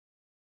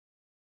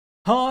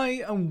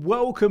Hi and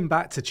welcome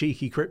back to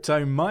Cheeky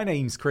Crypto. My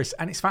name's Chris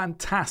and it's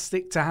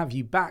fantastic to have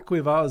you back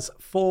with us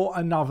for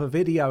another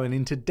video. And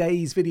in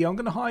today's video, I'm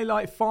going to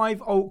highlight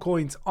 5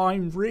 altcoins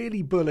I'm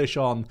really bullish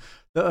on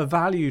that are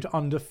valued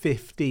under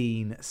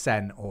 15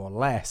 cents or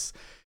less.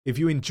 If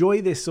you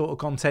enjoy this sort of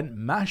content,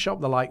 mash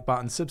up the like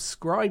button,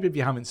 subscribe if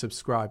you haven't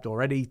subscribed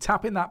already,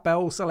 tapping that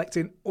bell,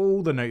 selecting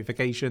all the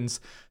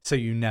notifications so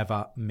you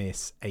never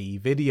miss a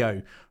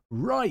video.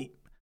 Right,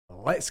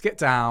 let's get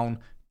down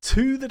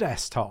to the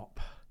desktop.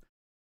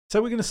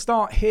 So we're going to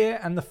start here,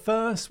 and the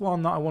first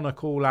one that I want to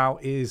call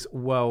out is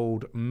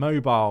World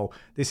Mobile.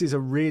 This is a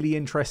really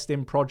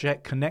interesting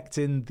project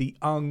connecting the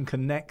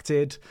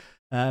unconnected,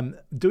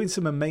 doing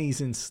some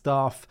amazing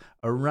stuff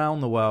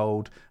around the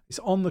world. It's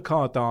on the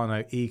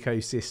Cardano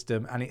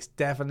ecosystem, and it's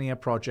definitely a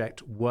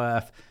project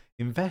worth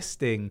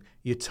investing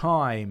your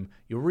time,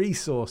 your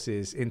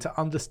resources into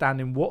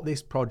understanding what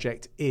this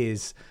project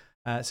is,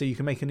 so you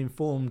can make an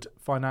informed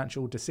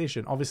financial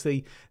decision.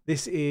 Obviously,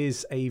 this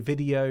is a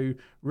video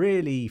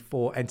really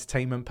for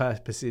entertainment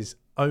purposes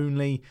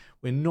only.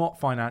 We're not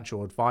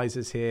financial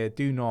advisors here.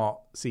 Do not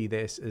see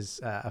this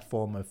as a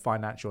form of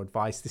financial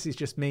advice. This is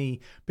just me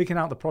picking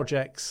out the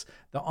projects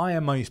that I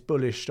am most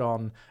bullish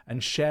on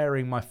and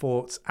sharing my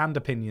thoughts and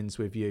opinions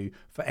with you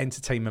for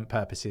entertainment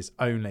purposes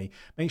only.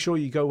 Make sure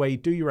you go away,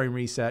 do your own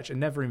research, and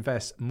never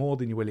invest more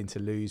than you're willing to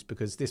lose,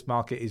 because this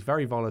market is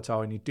very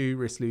volatile and you do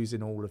risk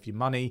losing all of your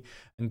money.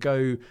 And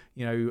go,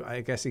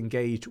 I guess,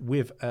 engage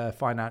with a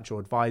financial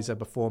advisor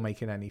before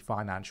making any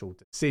financial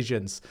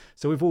decisions.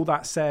 So with all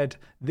that said,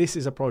 this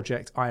is a project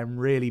I am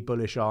really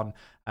bullish on.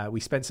 We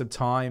spent some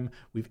time,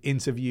 we've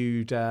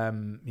interviewed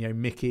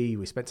Mickey,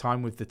 we spent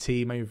time with the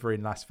team over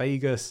in Las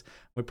Vegas.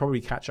 We'll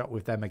probably catch up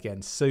with them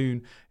again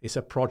soon. It's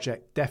a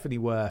project definitely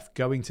worth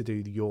going to do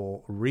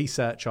your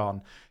research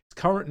on. It's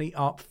currently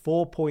up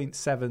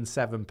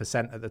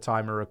 4.77% at the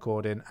time of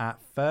recording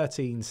at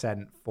 13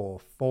 cents for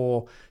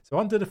 4. So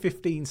under the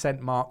 15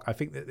 cent mark, I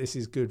think that this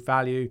is good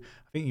value.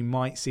 I think you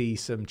might see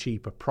some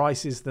cheaper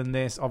prices than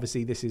this.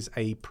 Obviously, this is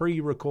a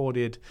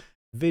pre-recorded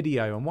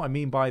video, and what I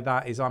mean by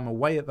that is I'm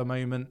away at the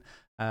moment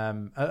at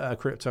a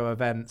crypto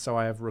event, so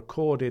I have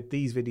recorded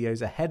these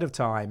videos ahead of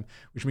time,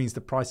 which means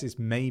the prices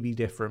may be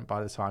different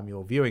by the time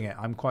you're viewing it.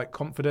 I'm quite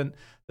confident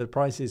that the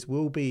prices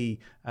will be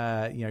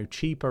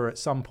cheaper at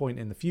some point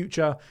in the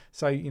future,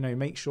 so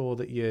make sure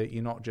that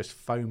you're not just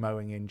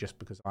FOMOing in just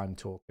because I'm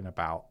talking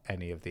about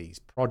any of these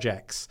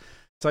projects.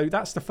 So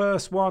that's the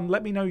first one.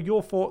 Let me know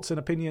your thoughts and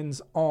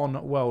opinions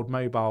on World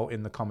Mobile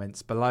in the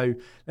comments below.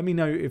 Let me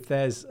know if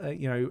there's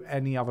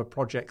any other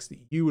projects that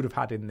you would have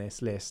had in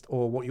this list,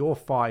 or what your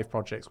 5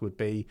 projects would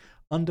be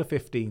under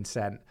 15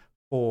 cents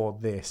for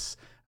this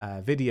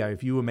video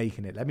if you were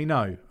making it. Let me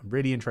know. I'm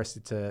really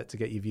interested to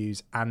get your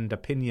views and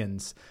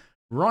opinions.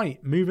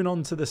 Right, moving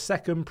on to the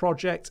second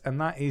project,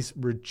 and that is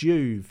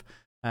Rejuve.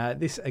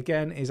 This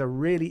again is a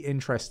really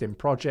interesting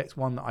project,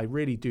 one that I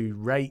really do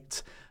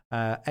rate.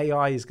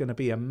 AI is going to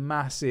be a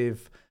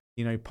massive,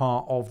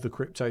 part of the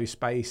crypto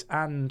space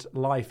and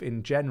life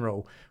in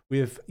general,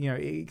 with,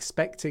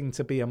 expecting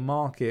to be a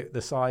market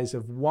the size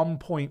of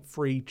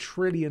 $1.3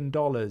 trillion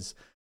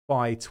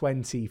by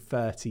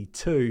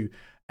 2032.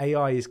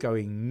 AI is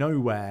going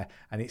nowhere,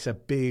 and it's a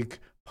big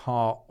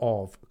part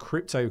of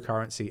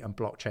cryptocurrency and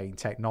blockchain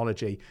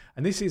technology.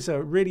 And this is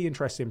a really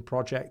interesting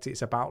project.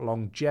 It's about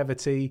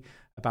longevity,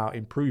 about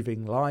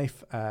improving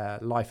life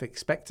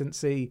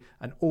expectancy,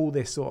 and all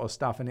this sort of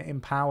stuff. And it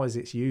empowers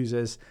its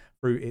users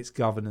through its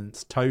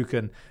governance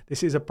token.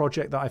 This is a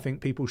project that I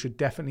think people should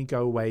definitely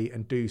go away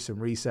and do some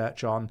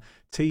research on.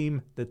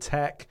 Team, the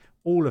tech,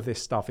 all of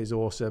this stuff is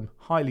awesome.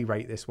 Highly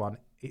rate this one.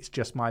 It's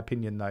just my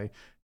opinion though.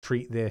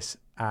 Treat this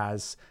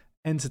as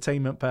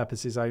entertainment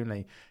purposes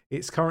only.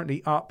 It's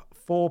currently up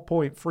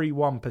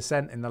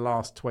 4.31% in the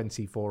last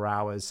 24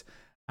 hours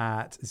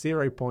at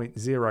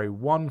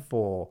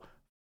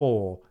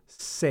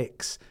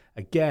 0.01446.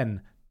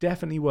 Again,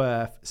 definitely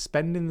worth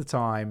spending the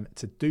time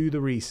to do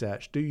the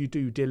research, do your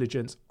due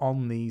diligence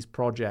on these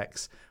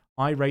projects.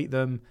 I rate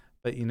them,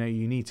 but you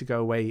need to go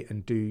away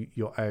and do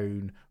your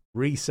own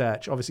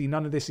research. Obviously,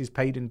 none of this is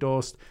paid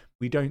endorsed.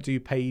 We don't do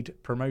paid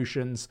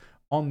promotions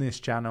on this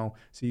channel,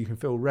 so you can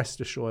feel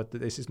rest assured that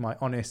this is my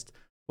honest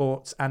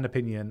thoughts and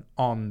opinion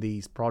on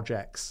these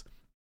projects.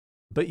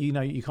 But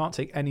you can't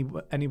take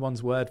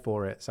anyone's word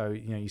for it, so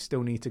you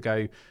still need to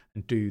go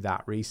and do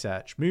that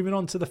research. Moving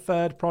on to the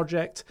third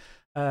project,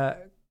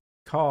 Carteza.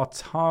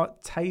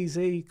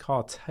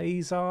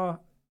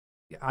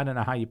 I don't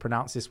know how you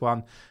pronounce this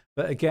one,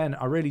 but again,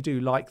 I really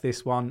do like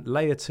this one.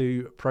 Layer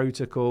 2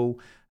 protocol,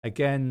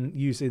 again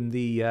using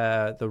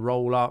the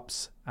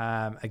roll-ups,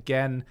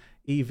 again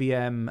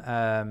EVM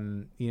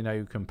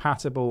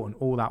compatible and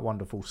all that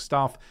wonderful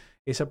stuff.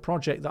 It's a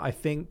project that I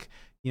think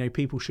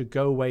people should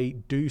go away,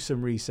 do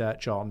some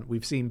research on.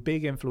 We've seen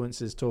big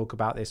influencers talk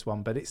about this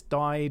one, but it's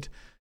died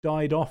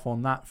off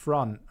on that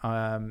front.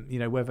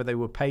 Whether they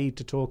were paid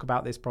to talk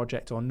about this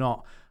project or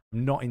not,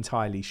 I'm not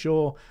entirely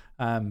sure,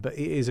 but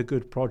it is a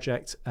good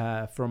project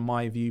from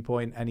my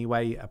viewpoint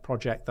anyway, a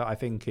project that I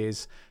think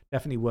is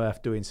definitely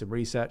worth doing some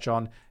research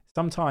on.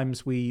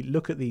 Sometimes we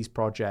look at these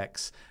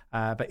projects,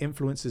 but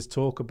influencers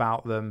talk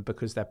about them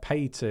because they're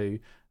paid to,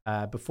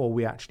 before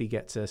we actually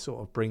get to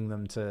sort of bring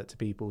them to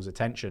people's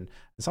attention.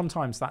 And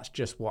sometimes that's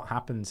just what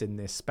happens in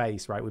this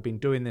space, right? We've been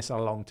doing this a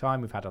long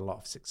time. We've had a lot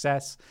of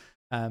success,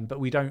 but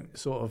we don't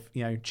sort of,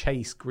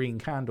 chase green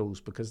candles,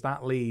 because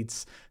that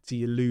leads to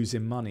you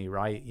losing money,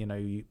 right?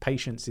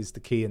 Patience is the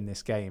key in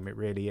this game. It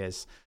really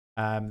is.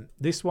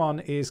 This one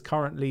is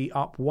currently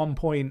up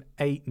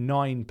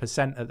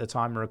 1.89% at the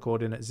time of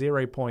recording at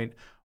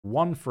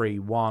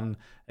 0.131.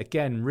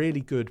 Again,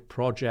 really good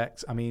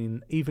project. I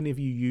mean, even if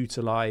you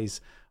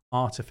utilize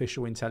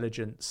artificial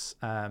intelligence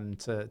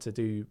to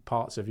do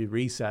parts of your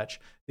research,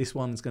 this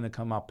one's going to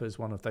come up as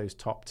one of those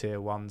top tier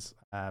ones.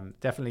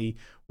 Definitely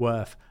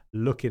worth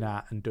looking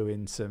at and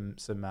doing some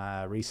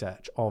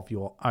research of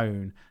your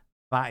own.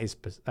 That is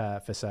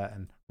for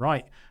certain.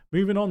 Right,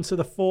 moving on to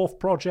the fourth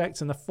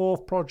project, and the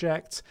fourth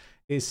project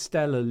is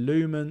Stellar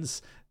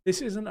Lumens.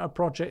 This isn't a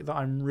project that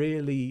I'm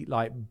really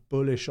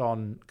bullish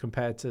on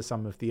compared to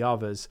some of the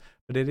others,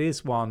 but it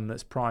is one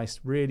that's priced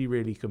really,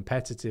 really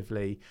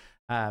competitively.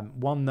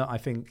 One that I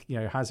think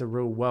has a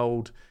real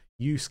world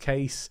use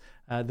case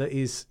that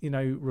is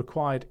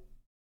required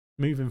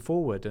moving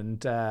forward,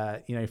 and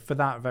for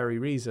that very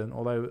reason,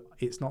 although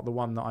it's not the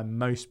one that I'm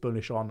most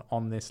bullish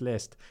on this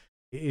list,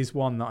 it is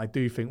one that I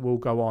do think will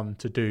go on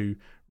to do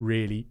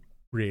really,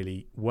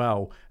 really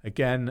well.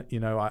 Again,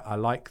 I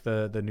like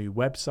the new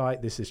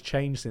website. This has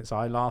changed since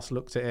I last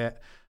looked at it,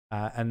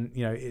 and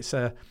it's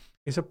a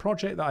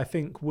project that I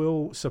think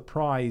will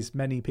surprise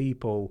many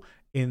people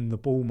in the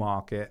bull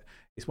market.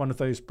 It's one of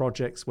those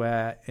projects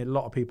where a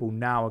lot of people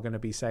now are going to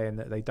be saying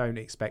that they don't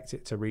expect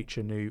it to reach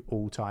a new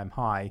all-time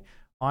high.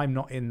 I'm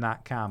not in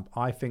that camp.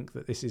 I think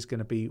that this is going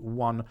to be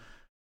one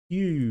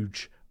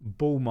huge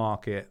bull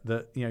market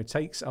that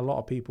takes a lot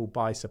of people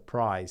by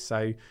surprise.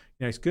 So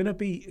it's going to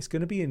be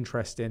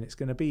interesting. It's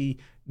going to be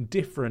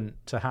different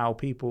to how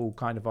people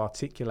kind of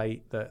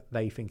articulate that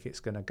they think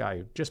it's going to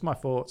go. Just my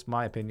thoughts,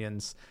 my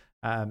opinions.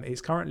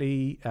 It's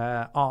currently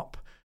up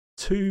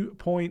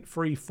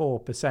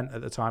 2.34%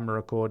 at the time of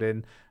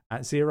recording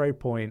at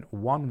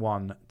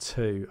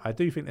 0.112. I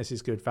do think this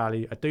is good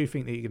value. I do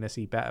think that you're going to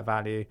see better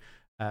value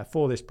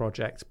for this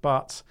project,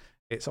 but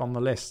it's on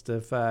the list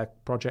of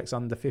projects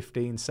under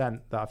 15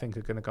 cent that I think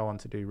are going to go on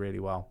to do really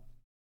well.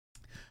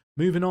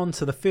 Moving on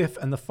to the fifth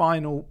and the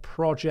final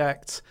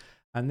project,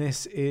 and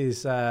this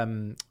is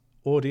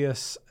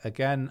Audius.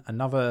 Again,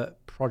 another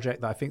project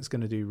that I think is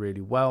going to do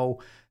really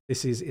well.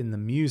 This is in the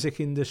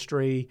music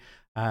industry.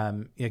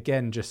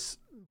 Again, just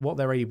what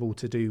they're able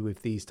to do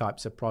with these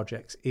types of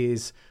projects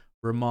is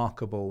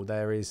remarkable.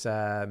 There is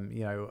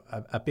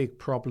a big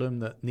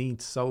problem that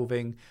needs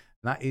solving.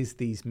 That is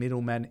these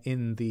middlemen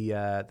in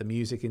the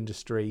music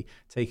industry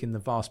taking the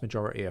vast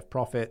majority of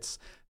profits.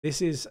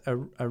 This is a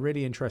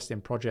really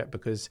interesting project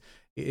because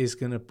it is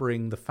going to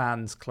bring the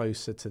fans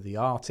closer to the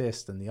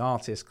artist and the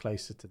artist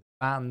closer to the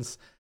fans.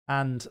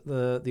 And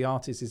the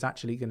artist is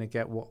actually going to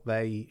get what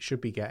they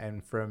should be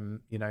getting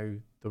from the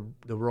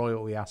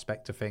royalty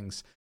aspect of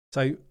things.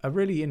 So a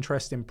really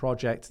interesting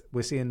project.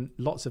 We're seeing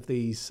lots of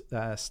these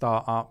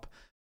start up,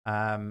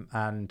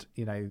 and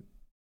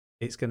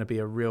it's going to be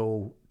a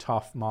real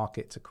tough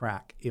market to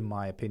crack, in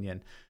my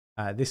opinion.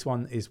 This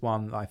one is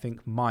one that I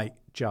think might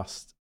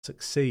just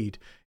succeed.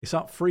 It's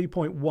up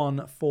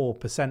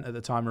 3.14% at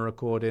the time of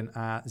recording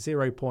at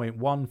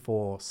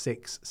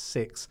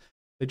 0.1466.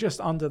 They're just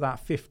under that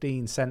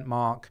 15 cent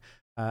mark.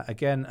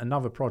 Again,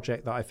 another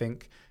project that I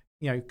think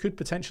could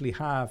potentially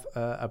have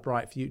a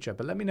bright future.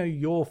 But let me know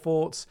your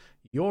thoughts,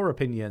 your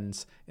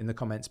opinions in the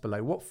comments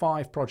below. What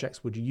 5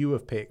 projects would you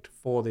have picked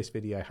for this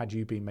video had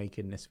you been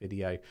making this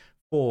video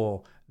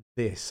for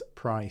this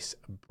price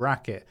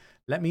bracket?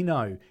 Let me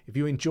know. If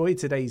you enjoyed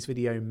today's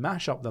video,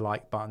 mash up the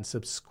like button,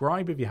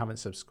 subscribe if you haven't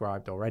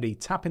subscribed already,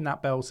 tapping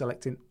that bell,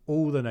 selecting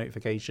all the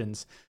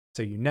notifications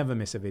so you never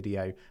miss a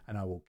video, and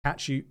I will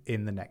catch you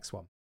in the next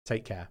one.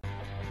 Take care.